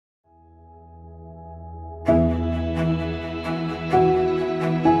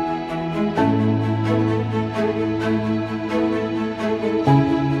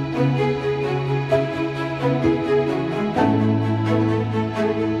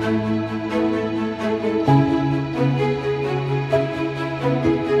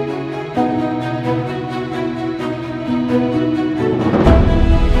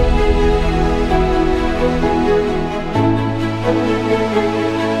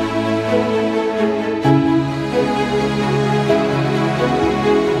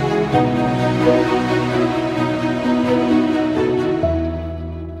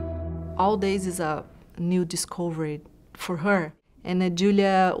new discovery for her. And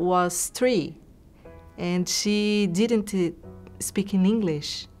Julia was 3, and she didn't speak in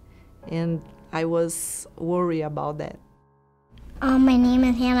English, and I was worried about that. My name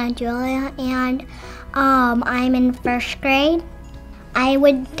is Julia, and I'm in 1st grade. I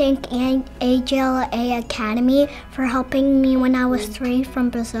would thank AJLA Academy for helping me when I was 3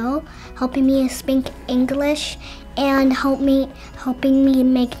 from Brazil, helping me speak English, and helping me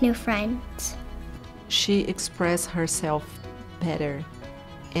make new friends. She expressed herself better,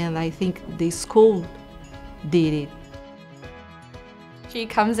 and I think the school did it. She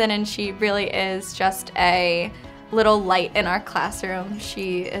comes in and she really is just a little light in our classroom.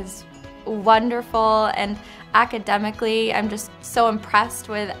 She is wonderful, and academically, I'm just so impressed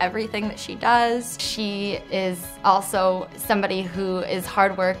with everything that she does. She is also somebody who is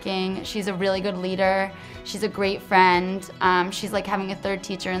hardworking. She's a really good leader. She's a great friend. She's like having a 3rd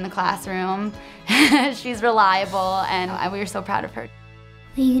teacher in the classroom. She's reliable, and we are so proud of her.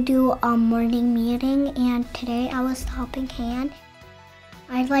 We do a morning meeting, and today I was helping Han.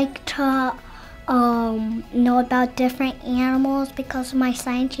 I like to know about different animals because my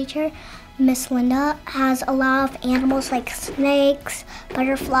science teacher, Miss Linda, has a lot of animals like snakes,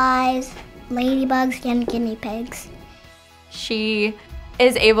 butterflies, ladybugs, and guinea pigs. She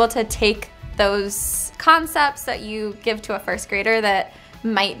is able to take those concepts that you give to a 1st grader that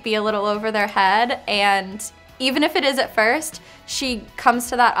might be a little over their head, and even if it is at first, she comes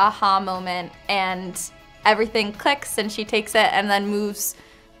to that aha moment and everything clicks, and she takes it and then moves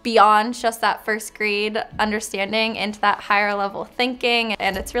beyond just that 1st grade understanding into that higher level thinking,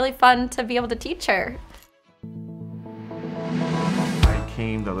 and it's really fun to be able to teach her. I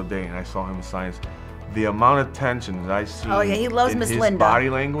came the other day and I saw him in science. The amount of tension that I see he loves in Miss his Linda.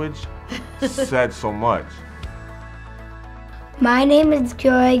 body language said so much. My name is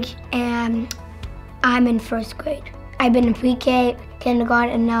George, and I'm in 1st grade. I've been in pre-K,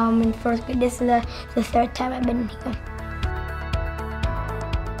 kindergarten, and now I'm in 1st grade. This is the 3rd time I've been here.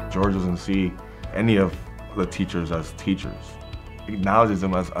 George doesn't see any of the teachers as teachers. He acknowledges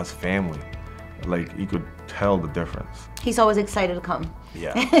them as family. Like, you could tell the difference. He's always excited to come.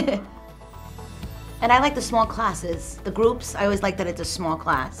 Yeah. And I like the small classes, the groups. I always like that it's a small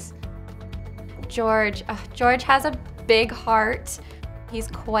class. George has a big heart. He's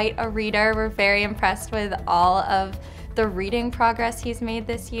quite a reader. We're very impressed with all of the reading progress he's made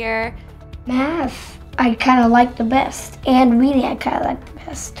this year. Math, I kind of like the best, and reading, I kind of like the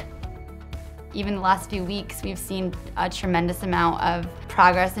best. Even the last few weeks, we've seen a tremendous amount of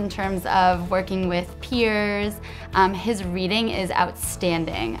progress in terms of working with peers. His reading is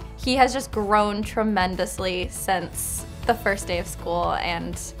outstanding. He has just grown tremendously since the 1st day of school,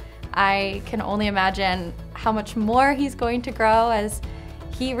 and I can only imagine how much more he's going to grow as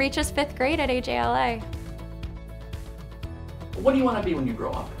he reaches 5th grade at AJLA. What do you want to be when you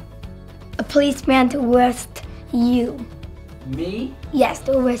grow up? A policeman to arrest you. Me? Yes,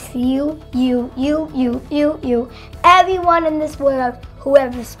 to arrest you. Everyone in this world,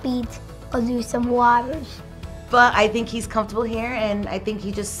 whoever speeds or do some waters. But I think he's comfortable here, and I think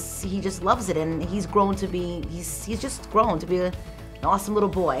he just loves it, and he's grown to be, he's just grown to be an awesome little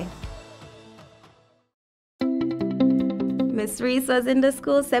boy. Miss Reese was in the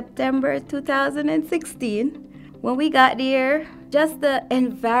school September 2016. When we got there, just the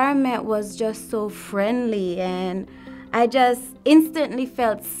environment was just so friendly, and I just instantly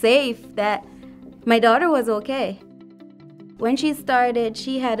felt safe that my daughter was okay. When she started,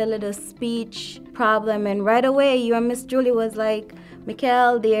 she had a little speech problem, and right away, your Miss Julie was like,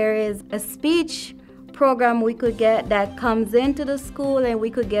 Mikkel, there is a speech program we could get that comes into the school, and we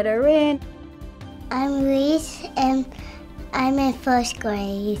could get her in. I'm Reese, and I'm in 1st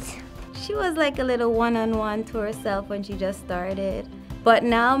grade. She was like a little one-on-one to herself when she just started. But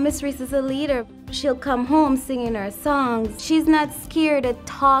now Miss Reese is a leader. She'll come home singing her songs. She's not scared of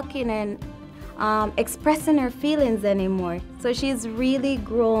talking and expressing her feelings anymore. So she's really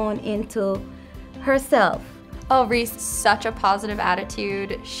grown into herself. Oh, Reese, such a positive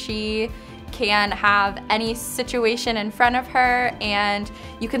attitude. She can have any situation in front of her, and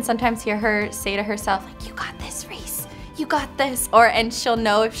you can sometimes hear her say to herself, like, you got this, Reese, you got this. And she'll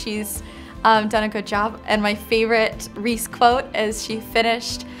know if she's done a good job. And my favorite Reese quote is she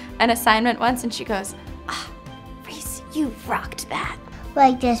finished an assignment once and she goes, Reese, you rocked that.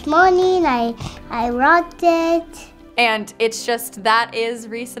 Like this morning, I rocked it. And it's just, that is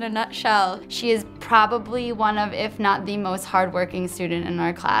Reese in a nutshell. She is probably one of, if not the most hardworking student in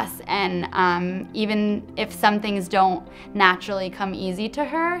our class. And even if some things don't naturally come easy to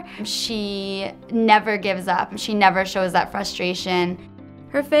her, she never gives up. She never shows that frustration.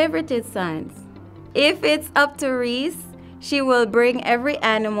 Her favorite is science. If it's up to Reese, she will bring every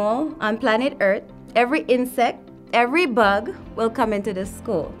animal on planet Earth, every insect, every bug will come into the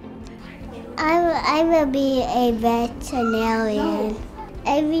school. I will be a veterinarian.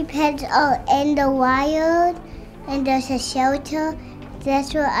 Every pet's out in the wild and there's a shelter.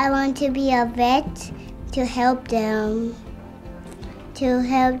 That's what I want to be, a vet, to help them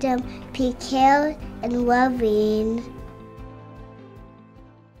be care and loving.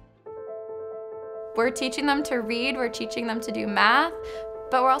 We're teaching them to read, we're teaching them to do math,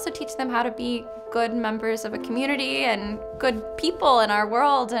 but we're also teaching them how to be good members of a community and good people in our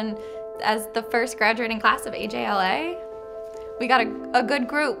world. And as the first graduating class of AJLA, we got a good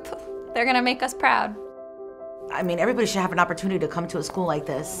group. They're gonna make us proud. I mean, everybody should have an opportunity to come to a school like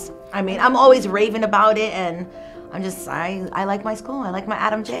this. I mean, I'm always raving about it, and I like my school. I like my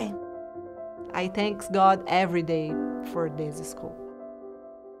Adam J. I thank God every day for this school.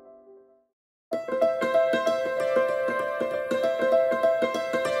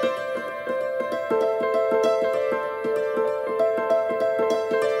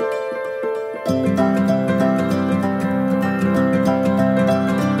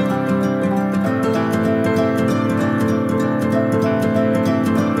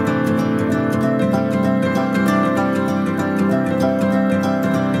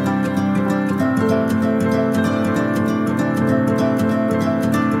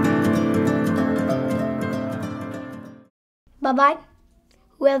 Bye-bye.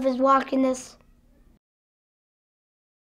 Whoever's watching this,